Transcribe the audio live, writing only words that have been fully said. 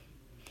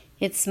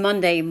It's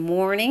Monday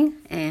morning,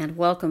 and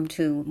welcome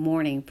to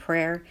morning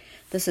prayer.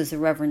 This is the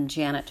Reverend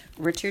Janet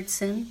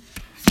Richardson,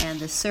 and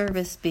the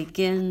service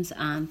begins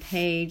on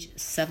page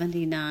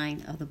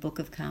 79 of the Book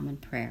of Common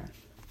Prayer.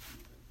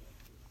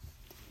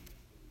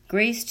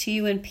 Grace to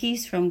you and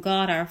peace from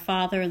God our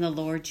Father and the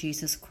Lord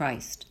Jesus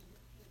Christ.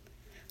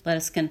 Let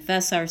us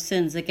confess our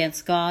sins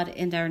against God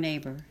and our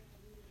neighbor.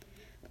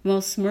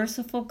 Most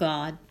merciful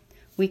God,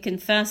 we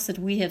confess that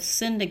we have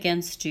sinned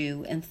against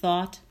you in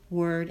thought,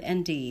 word,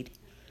 and deed,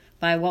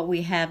 by what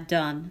we have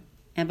done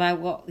and by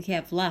what we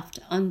have left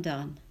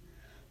undone.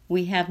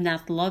 We have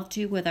not loved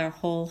you with our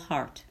whole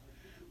heart.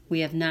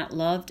 We have not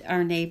loved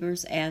our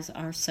neighbors as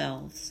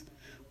ourselves.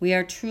 We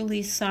are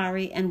truly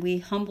sorry, and we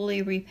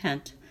humbly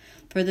repent.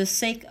 For the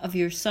sake of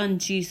your Son,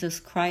 Jesus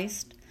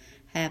Christ,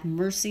 have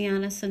mercy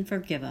on us and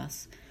forgive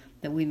us,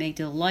 that we may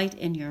delight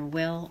in your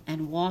will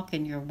and walk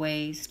in your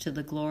ways to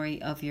the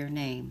glory of your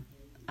name.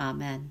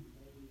 Amen.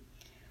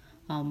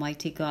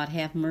 Almighty God,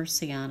 have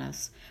mercy on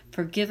us.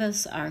 Forgive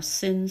us our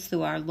sins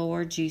through our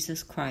Lord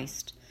Jesus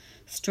Christ.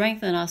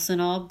 Strengthen us in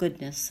all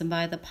goodness, and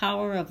by the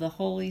power of the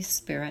Holy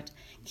Spirit,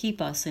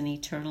 keep us in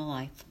eternal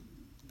life.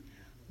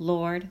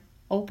 Lord,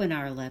 open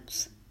our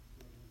lips,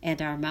 and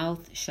our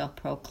mouth shall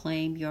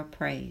proclaim your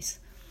praise.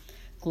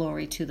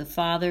 Glory to the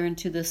Father, and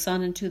to the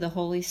Son, and to the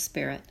Holy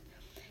Spirit,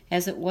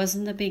 as it was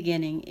in the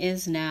beginning,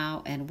 is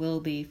now, and will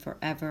be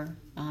forever.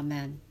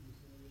 Amen.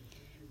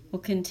 We'll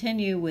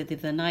continue with the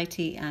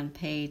Venite on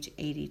page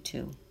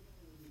 82.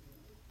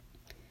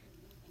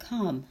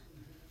 Come,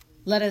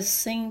 let us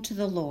sing to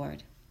the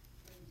Lord.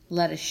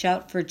 Let us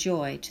shout for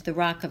joy to the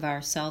rock of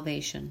our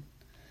salvation.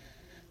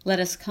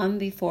 Let us come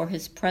before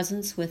his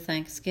presence with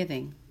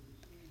thanksgiving,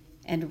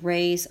 and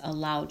raise a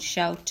loud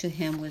shout to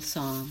him with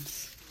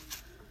psalms.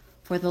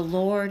 For the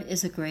Lord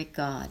is a great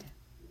God,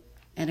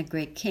 and a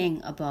great King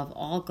above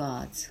all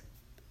gods.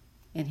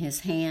 In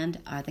his hand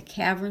are the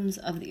caverns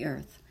of the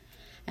earth,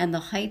 and the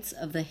heights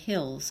of the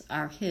hills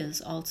are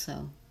his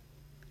also.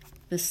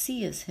 The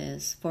sea is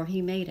his, for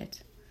he made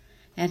it,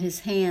 and his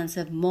hands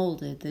have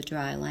molded the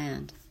dry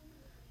land.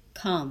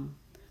 Come,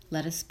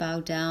 let us bow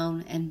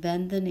down and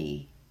bend the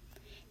knee,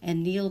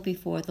 and kneel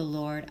before the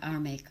Lord our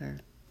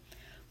Maker.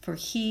 For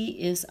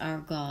he is our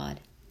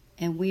God,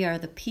 and we are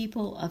the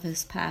people of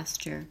his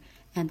pasture,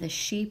 and the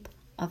sheep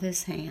of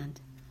his hand.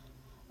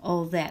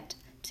 Oh, that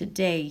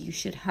today you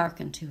should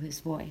hearken to his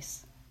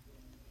voice.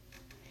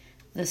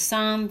 The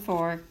psalm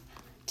for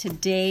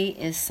today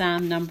is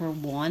Psalm number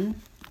 1,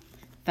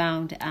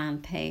 found on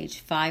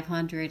page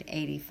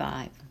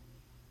 585.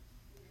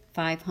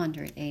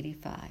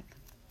 585.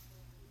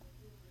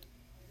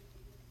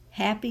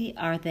 Happy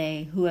are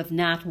they who have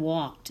not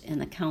walked in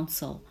the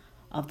counsel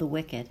of the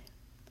wicked,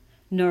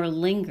 nor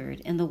lingered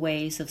in the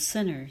ways of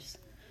sinners,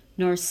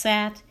 nor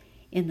sat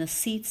in the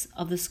seats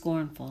of the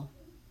scornful.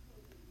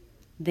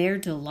 Their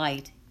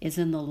delight is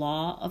in the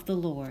law of the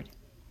Lord,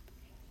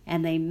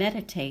 and they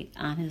meditate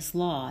on his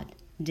law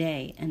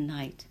day and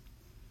night.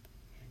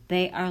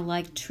 They are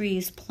like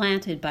trees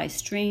planted by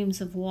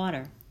streams of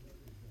water,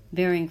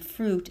 bearing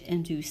fruit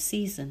in due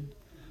season,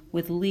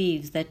 with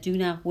leaves that do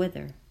not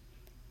wither.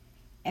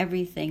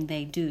 Everything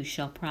they do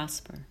shall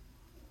prosper.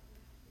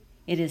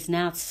 It is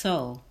not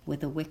so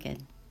with the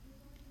wicked.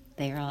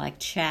 They are like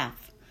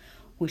chaff,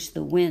 which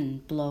the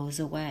wind blows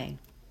away.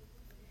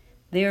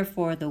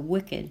 Therefore the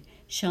wicked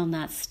shall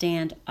not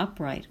stand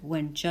upright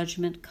when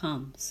judgment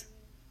comes,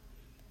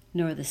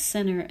 nor the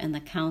sinner in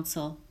the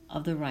counsel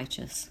of the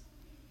righteous.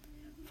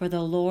 For the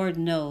Lord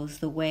knows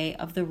the way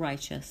of the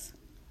righteous,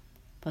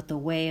 but the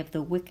way of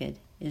the wicked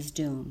is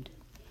doomed.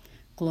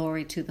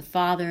 Glory to the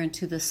Father, and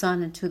to the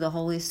Son, and to the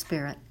Holy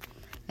Spirit,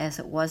 as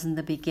it was in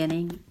the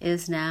beginning,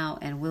 is now,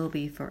 and will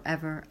be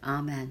forever.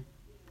 Amen.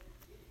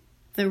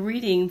 The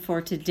reading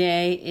for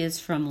today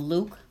is from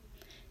Luke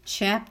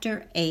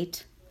chapter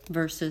 8,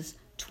 verses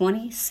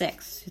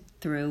 26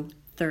 through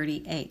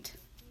 38.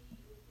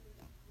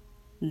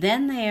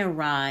 Then they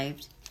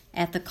arrived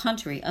at the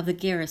country of the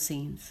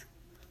Gerasenes,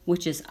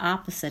 which is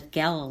opposite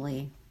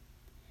Galilee.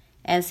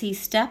 As he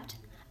stepped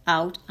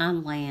out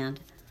on land,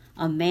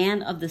 a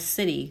man of the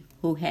city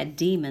who had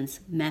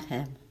demons met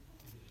him.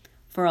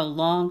 For a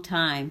long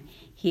time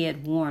he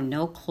had worn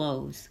no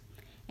clothes,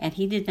 and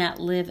he did not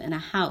live in a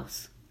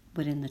house,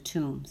 but in the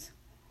tombs.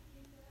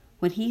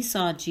 When he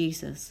saw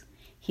Jesus,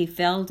 he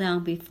fell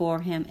down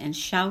before him and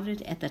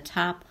shouted at the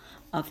top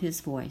of his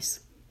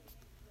voice,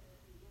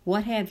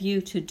 "What have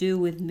you to do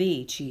with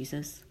me,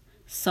 Jesus,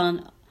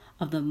 Son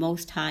of the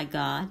Most High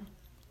God?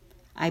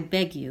 I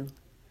beg you,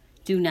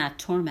 do not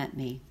torment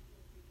me."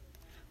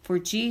 For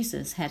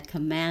Jesus had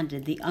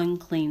commanded the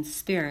unclean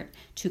spirit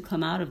to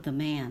come out of the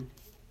man.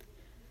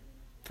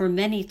 For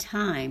many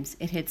times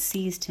it had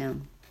seized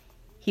him.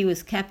 He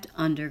was kept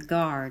under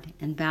guard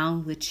and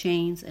bound with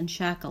chains and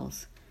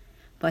shackles,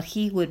 but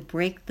he would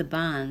break the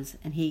bonds,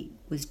 and he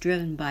was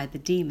driven by the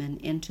demon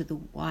into the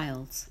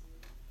wilds.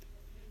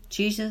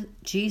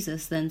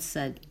 Jesus then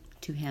said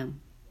to him,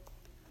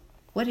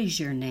 "What is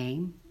your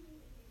name?"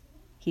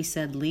 He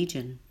said,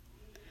 "Legion,"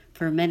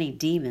 for many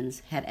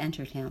demons had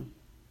entered him.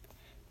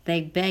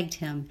 they begged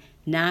him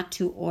not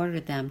to order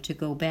them to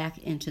go back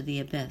into the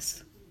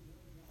abyss.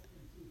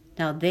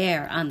 Now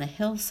there on the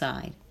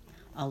hillside,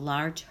 a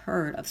large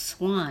herd of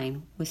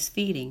swine was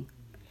feeding,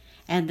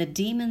 and the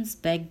demons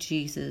begged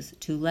Jesus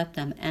to let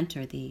them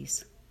enter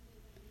these.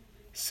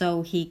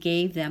 So he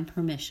gave them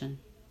permission.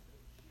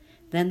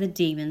 Then the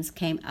demons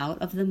came out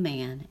of the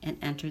man and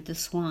entered the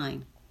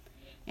swine,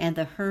 and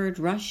the herd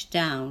rushed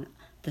down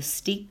the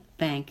steep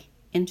bank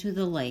into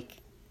the lake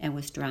and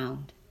was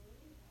drowned.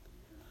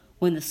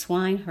 When the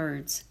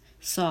swineherds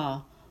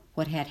saw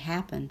what had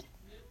happened,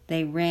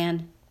 they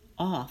ran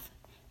off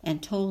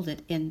and told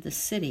it in the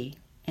city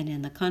and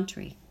in the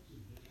country.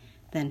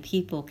 Then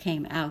people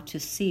came out to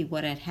see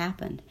what had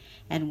happened,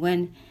 and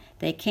when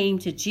they came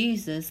to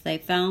Jesus, they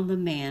found the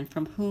man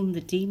from whom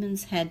the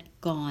demons had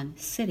gone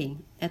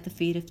sitting at the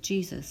feet of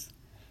Jesus,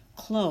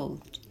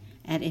 clothed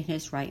and in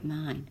his right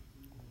mind.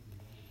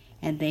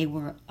 And they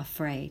were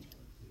afraid.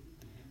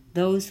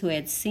 Those who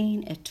had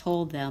seen it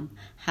told them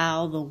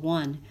how the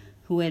one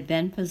who had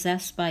been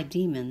possessed by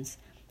demons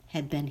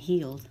had been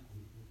healed.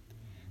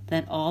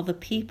 Then all the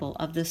people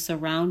of the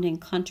surrounding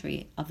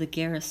country of the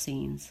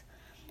Gerasenes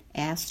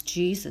asked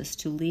Jesus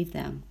to leave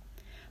them,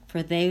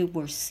 for they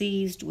were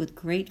seized with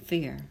great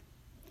fear.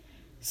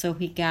 So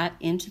he got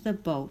into the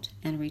boat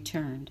and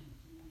returned.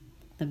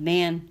 The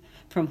man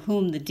from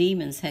whom the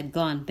demons had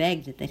gone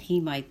begged that he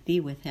might be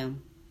with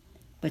him.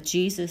 But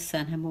Jesus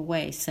sent him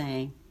away,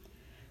 saying,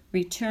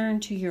 "Return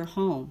to your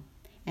home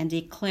and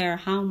declare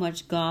how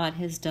much God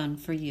has done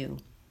for you."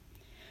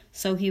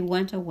 So he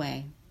went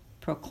away,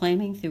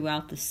 proclaiming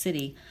throughout the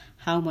city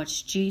how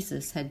much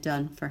Jesus had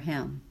done for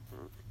him.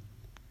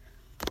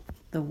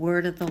 The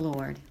word of the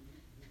Lord.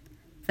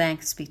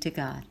 Thanks be to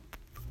God.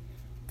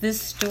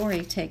 This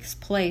story takes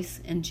place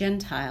in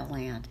Gentile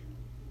land.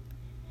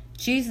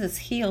 Jesus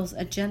heals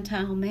a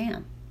Gentile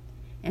man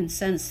and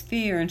sends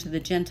fear into the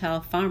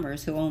Gentile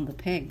farmers who own the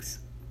pigs.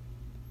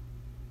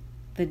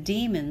 The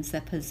demons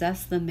that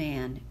possessed the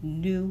man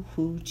knew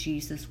who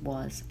Jesus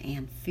was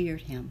and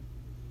feared him.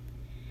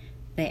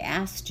 They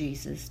asked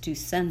Jesus to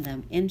send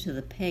them into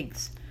the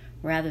pigs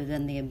rather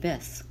than the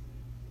abyss,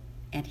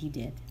 and he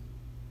did.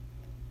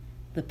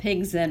 The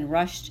pigs then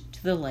rushed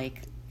to the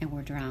lake and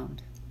were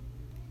drowned.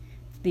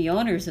 The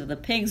owners of the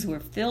pigs were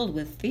filled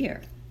with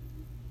fear.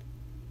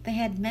 They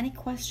had many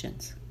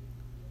questions.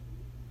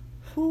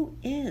 Who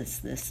is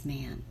this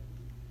man?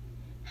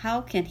 How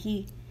can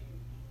he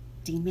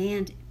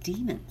demand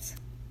demons?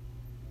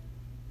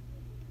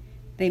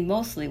 They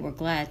mostly were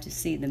glad to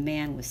see the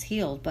man was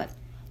healed, but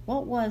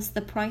what was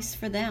the price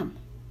for them?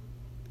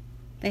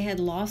 They had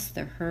lost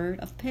their herd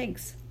of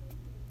pigs.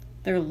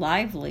 Their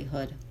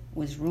livelihood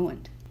was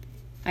ruined.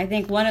 I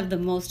think one of the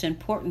most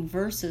important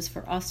verses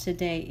for us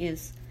today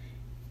is,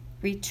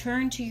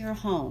 "Return to your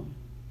home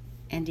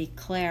and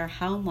declare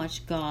how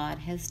much God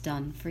has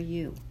done for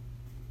you."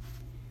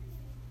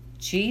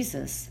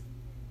 Jesus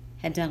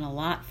had done a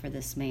lot for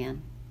this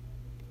man.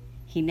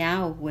 He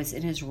now was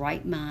in his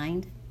right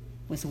mind,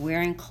 was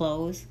wearing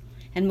clothes,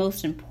 and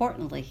most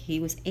importantly, he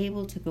was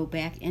able to go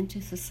back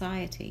into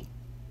society.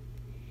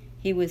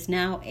 He was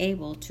now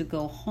able to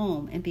go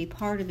home and be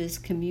part of his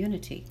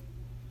community.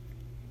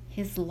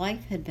 His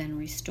life had been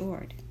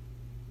restored.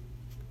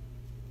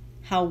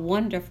 How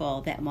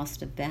wonderful that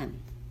must have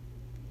been.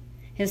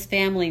 His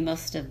family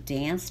must have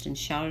danced and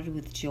shouted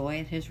with joy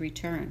at his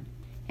return.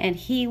 And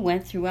he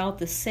went throughout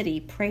the city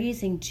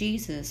praising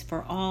Jesus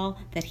for all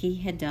that he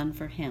had done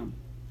for him.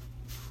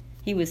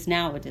 He was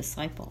now a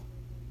disciple.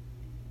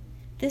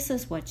 This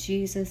is what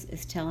Jesus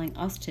is telling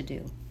us to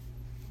do.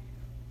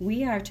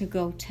 We are to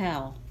go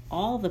tell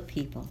all the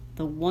people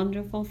the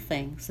wonderful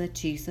things that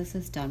Jesus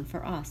has done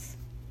for us.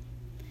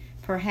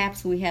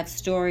 Perhaps we have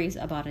stories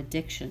about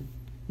addiction,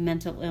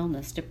 mental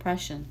illness,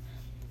 depression,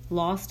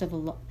 loss of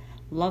a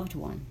loved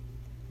one,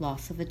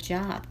 loss of a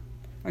job,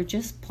 or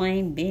just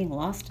plain being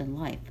lost in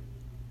life.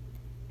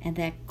 And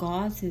that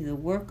God, through the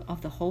work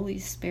of the Holy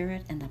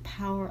Spirit and the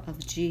power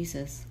of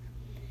Jesus,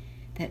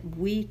 that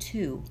we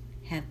too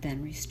have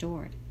been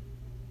restored.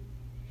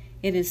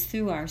 It is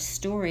through our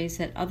stories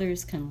that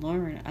others can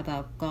learn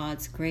about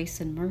God's grace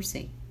and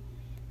mercy,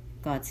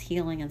 God's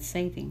healing and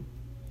saving,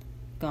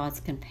 God's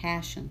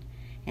compassion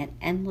and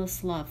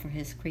endless love for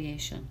his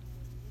creation.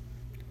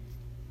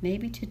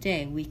 Maybe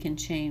today we can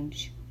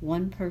change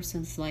one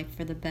person's life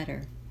for the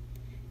better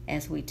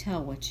as we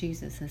tell what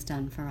Jesus has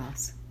done for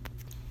us.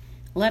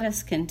 Let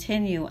us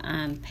continue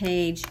on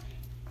page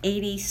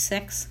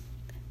 86,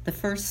 the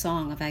first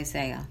song of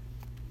Isaiah.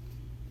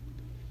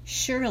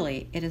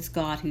 Surely it is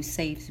God who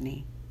saves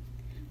me.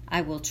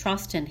 I will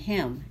trust in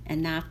him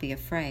and not be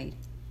afraid.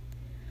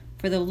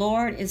 For the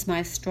Lord is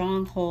my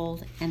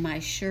stronghold and my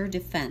sure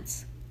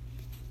defense,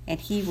 and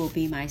he will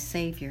be my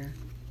Savior.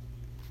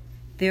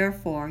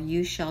 Therefore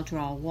you shall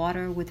draw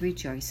water with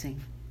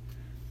rejoicing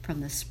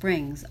from the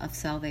springs of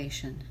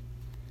salvation.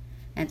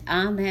 And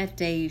on that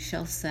day you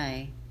shall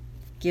say,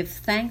 Give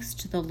thanks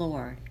to the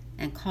Lord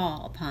and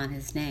call upon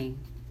his name.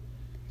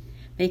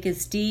 Make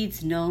his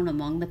deeds known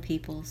among the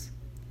peoples.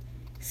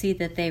 See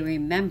that they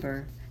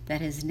remember that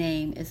his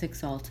name is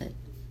exalted.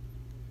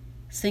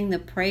 Sing the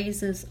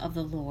praises of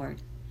the Lord,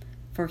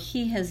 for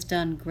he has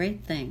done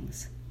great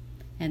things,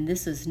 and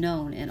this is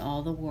known in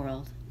all the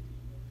world.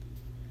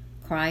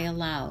 Cry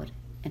aloud,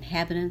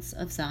 inhabitants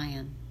of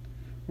Zion.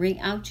 Ring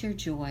out your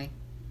joy,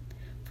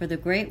 for the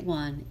great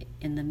one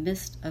in the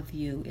midst of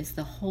you is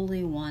the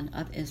Holy One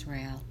of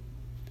Israel.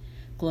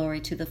 Glory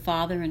to the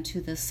Father, and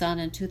to the Son,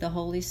 and to the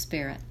Holy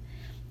Spirit,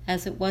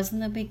 as it was in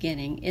the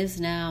beginning, is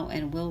now,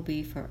 and will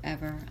be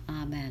forever.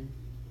 Amen.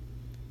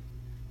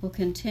 We'll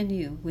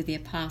continue with the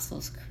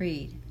Apostles'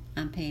 Creed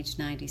on page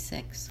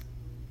 96.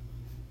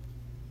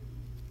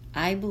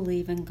 I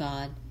believe in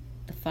God,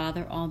 the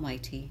Father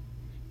Almighty,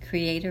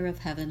 creator of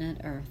heaven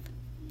and earth.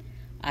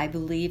 I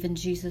believe in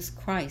Jesus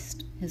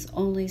Christ, his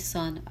only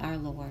Son, our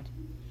Lord.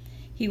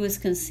 He was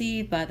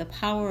conceived by the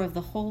power of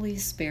the Holy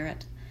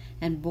Spirit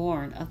and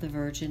born of the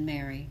Virgin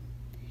Mary.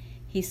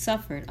 He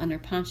suffered under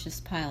Pontius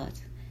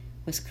Pilate,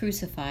 was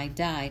crucified,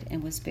 died,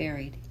 and was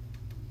buried.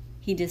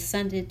 He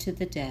descended to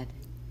the dead.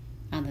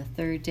 On the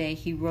third day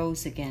he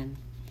rose again.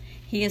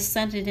 He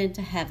ascended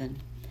into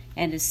heaven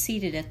and is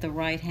seated at the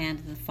right hand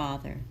of the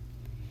Father.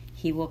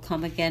 He will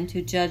come again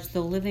to judge the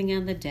living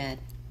and the dead.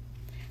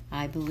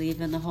 I believe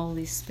in the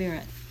Holy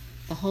Spirit,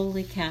 the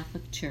Holy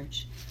Catholic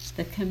Church,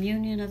 the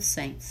communion of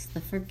saints,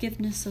 the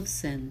forgiveness of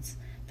sins,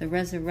 the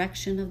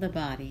resurrection of the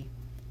body,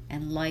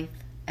 and life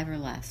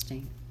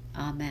everlasting.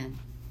 Amen.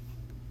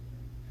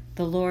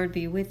 The Lord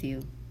be with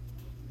you,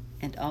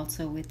 and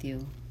also with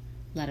you.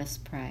 Let us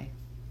pray.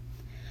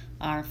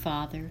 Our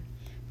Father,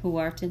 who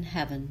art in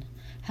heaven,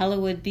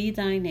 hallowed be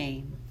thy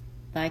name.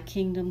 Thy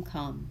kingdom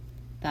come,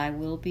 thy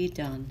will be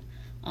done,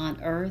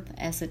 on earth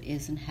as it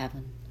is in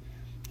heaven.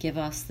 Give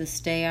us this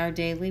day our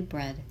daily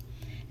bread,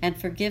 and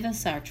forgive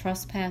us our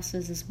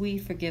trespasses as we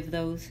forgive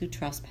those who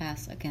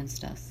trespass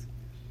against us.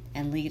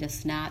 And lead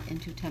us not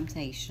into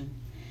temptation,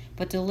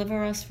 but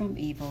deliver us from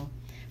evil.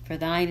 For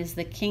thine is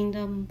the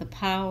kingdom, the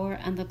power,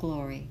 and the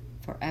glory,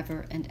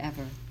 forever and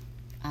ever.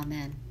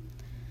 Amen.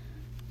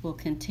 We'll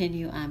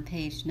continue on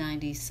page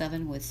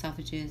 97 with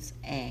suffrages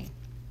A.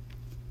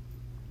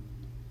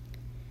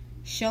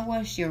 Show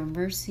us your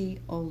mercy,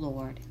 O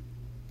Lord,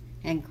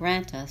 and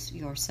grant us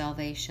your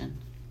salvation.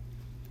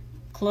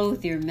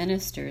 Clothe your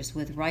ministers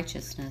with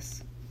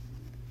righteousness.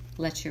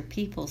 Let your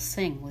people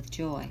sing with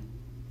joy.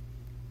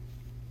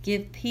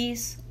 Give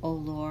peace, O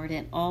Lord,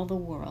 in all the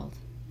world,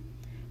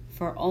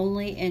 for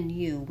only in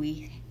you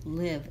we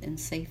live in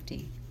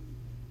safety.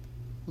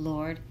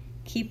 Lord,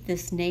 keep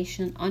this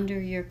nation under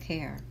your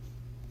care,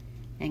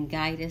 and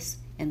guide us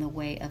in the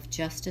way of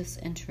justice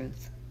and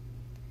truth.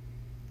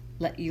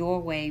 Let your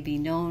way be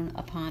known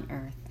upon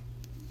earth,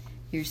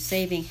 your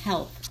saving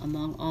help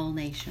among all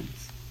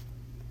nations.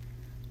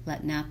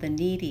 Let not the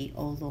needy,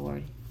 O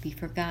Lord, be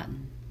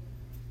forgotten,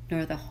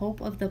 nor the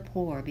hope of the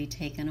poor be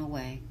taken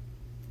away.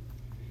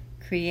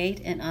 Create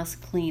in us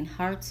clean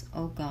hearts,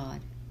 O God,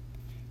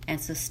 and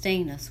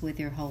sustain us with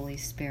your Holy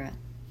Spirit.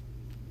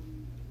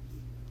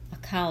 A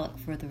collect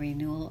for the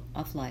renewal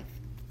of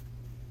life.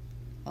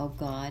 O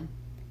God,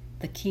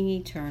 the King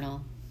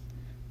eternal,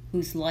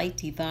 whose light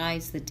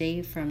divides the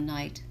day from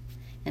night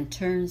and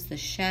turns the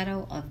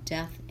shadow of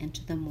death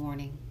into the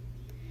morning,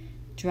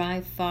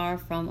 drive far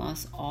from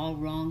us all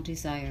wrong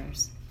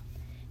desires.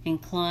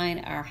 Incline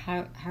our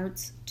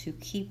hearts to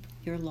keep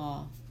your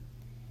law,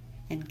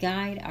 and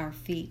guide our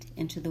feet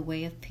into the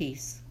way of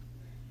peace,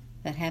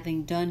 that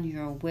having done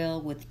your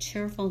will with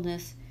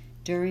cheerfulness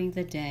during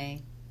the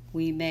day,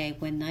 we may,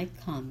 when night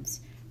comes,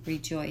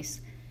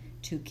 rejoice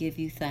to give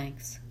you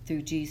thanks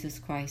through Jesus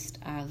Christ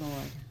our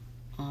Lord.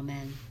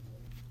 Amen.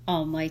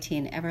 Almighty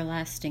and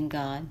everlasting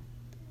God,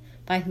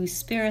 by whose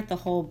Spirit the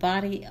whole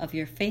body of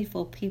your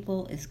faithful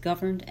people is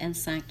governed and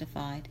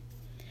sanctified,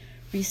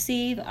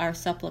 receive our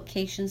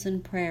supplications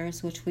and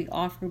prayers which we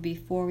offer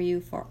before you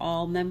for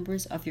all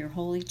members of your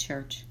holy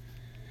church,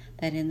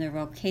 that in their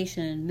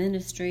vocation and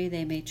ministry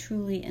they may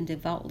truly and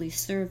devoutly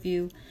serve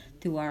you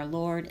through our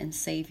Lord and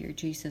Savior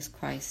Jesus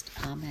Christ.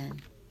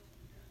 Amen.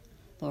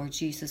 Lord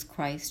Jesus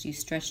Christ, you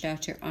stretched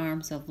out your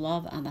arms of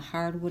love on the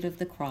hard wood of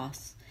the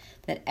cross,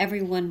 that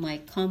everyone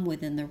might come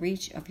within the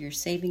reach of your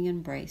saving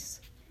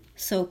embrace.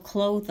 So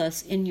clothe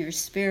us in your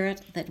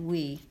Spirit, that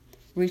we,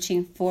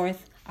 reaching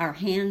forth our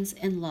hands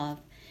in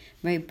love,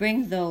 may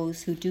bring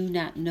those who do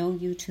not know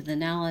you to the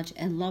knowledge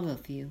and love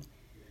of you,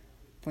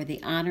 for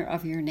the honor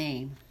of your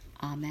name.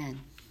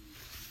 Amen.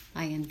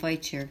 I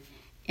invite your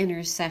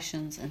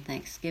intercessions and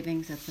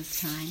thanksgivings at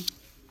this time.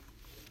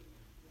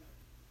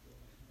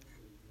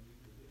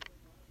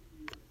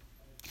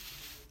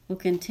 We'll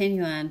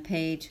continue on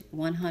page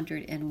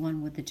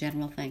 101 with the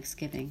general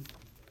thanksgiving.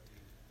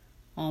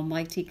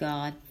 Almighty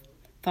God,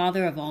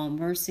 Father of all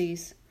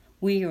mercies,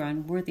 we are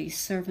unworthy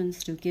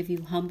servants to give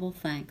you humble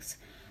thanks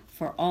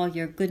for all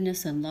your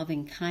goodness and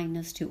loving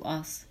kindness to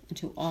us and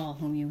to all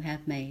whom you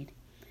have made.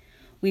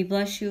 We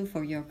bless you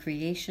for your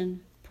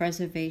creation,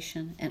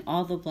 preservation, and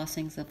all the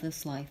blessings of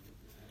this life,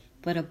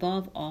 but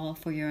above all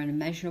for your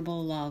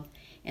immeasurable love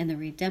and the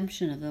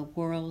redemption of the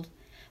world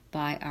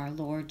by our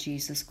Lord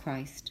Jesus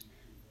Christ.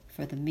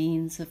 for the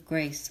means of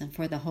grace, and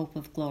for the hope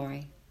of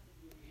glory.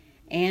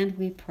 And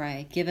we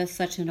pray, give us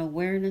such an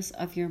awareness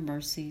of your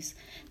mercies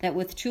that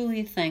with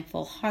truly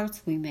thankful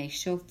hearts we may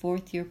show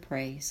forth your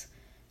praise,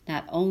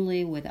 not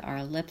only with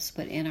our lips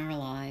but in our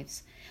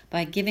lives,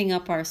 by giving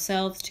up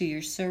ourselves to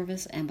your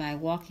service and by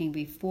walking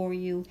before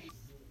you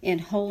in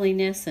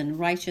holiness and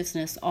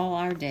righteousness all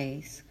our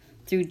days,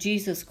 through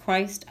Jesus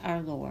Christ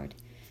our Lord,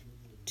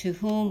 to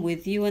whom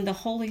with you and the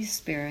Holy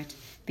Spirit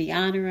be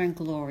honor and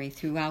glory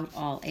throughout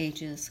all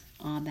ages.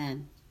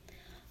 Amen.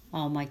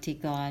 Almighty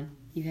God,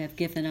 you have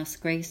given us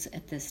grace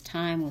at this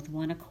time with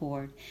one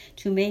accord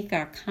to make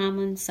our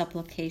common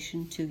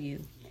supplication to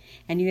you.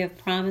 And you have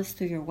promised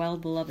through your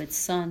well-beloved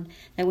Son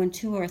that when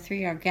 2 or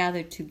 3 are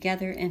gathered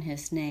together in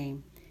his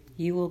name,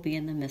 you will be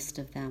in the midst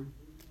of them.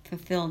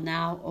 Fulfill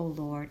now, O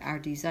Lord, our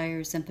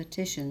desires and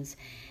petitions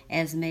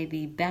as may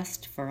be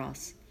best for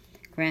us,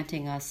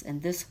 granting us in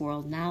this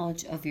world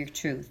knowledge of your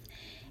truth,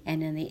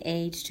 and in the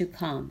age to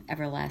come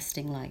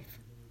everlasting life.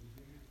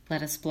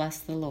 Let us bless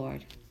the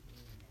Lord.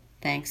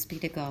 Thanks be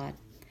to God.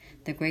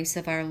 The grace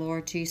of our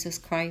Lord Jesus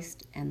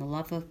Christ, and the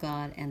love of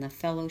God, and the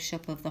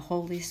fellowship of the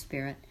Holy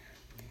Spirit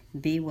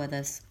be with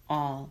us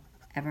all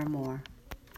evermore.